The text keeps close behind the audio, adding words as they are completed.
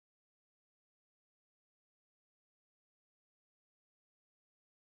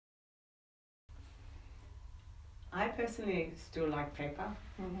personally still like paper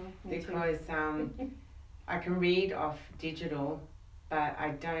because I can read off digital, but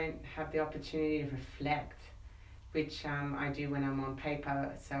I don't have the opportunity to reflect, which I do when I'm on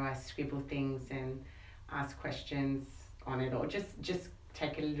paper. So I scribble things and ask questions on it, or just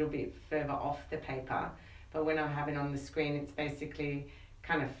take a little bit further off the paper. But when I have it on the screen, it's basically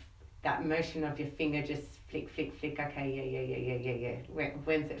kind of that motion of your finger, just flick, flick, flick. Okay, yeah.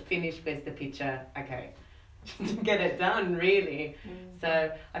 When's it finished? Where's the picture? Okay, just to get it done, really.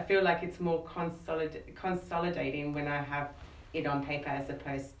 So I feel like it's more consolidating when I have it on paper as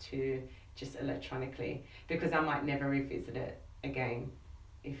opposed to just electronically, because I might never revisit it again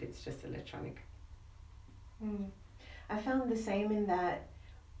if it's just electronic. I found the same in that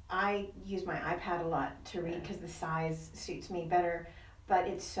I use my iPad a lot to read because the size suits me better, but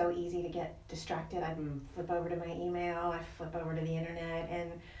it's so easy to get distracted. I flip over to my email, I flip over to the internet,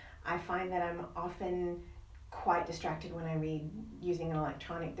 and I find that I'm often quite distracted when I read using an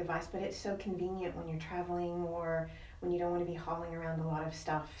electronic device, but it's so convenient when you're traveling or when you don't want to be hauling around a lot of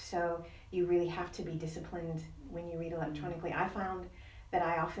stuff. So you really have to be disciplined when you read electronically. I found that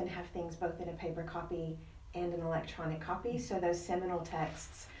I often have things both in a paper copy and an electronic copy. So those seminal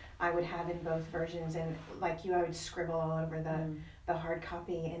texts I would have in both versions, and like you, I would scribble all over the hard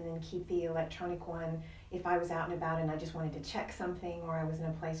copy and then keep the electronic one if I was out and about and I just wanted to check something, or I was in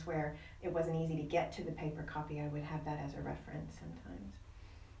a place where it wasn't easy to get to the paper copy. I would have that as a reference sometimes.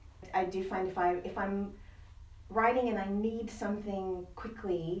 I do find if I'm writing and I need something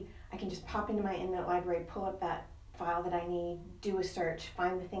quickly, I can just pop into my EndNote library, pull up that file that I need, do a search,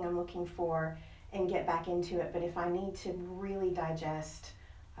 find the thing I'm looking for, and get back into it. But if I need to really digest,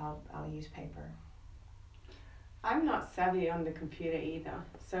 I'll use paper. I'm not savvy on the computer either.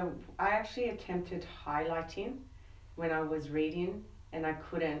 So I actually attempted highlighting when I was reading and I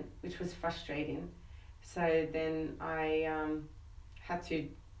couldn't, which was frustrating. So then I had to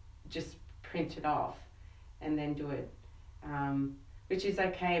just print it off and then do it, which is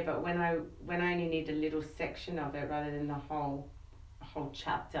okay. But when I only need a little section of it rather than the whole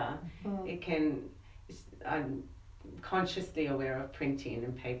chapter, it can. I'm consciously aware of printing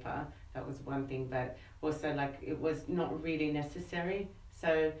and paper. That was one thing, but also like it was not really necessary.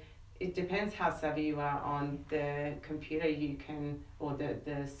 So it depends how savvy you are on the computer. You can, or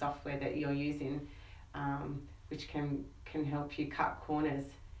the software that you're using, which can help you cut corners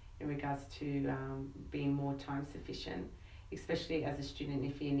in regards to being more time sufficient, especially as a student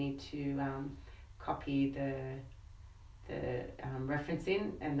if you need to copy the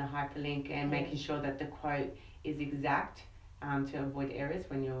referencing and the hyperlink and making sure that the quote is exact to avoid errors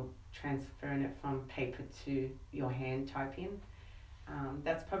when you're transferring it from paper to your hand typing.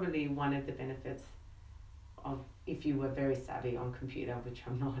 That's probably one of the benefits of if you were very savvy on computer, which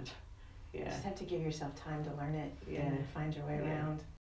I'm not. You just have to give yourself time to learn it and find your way around.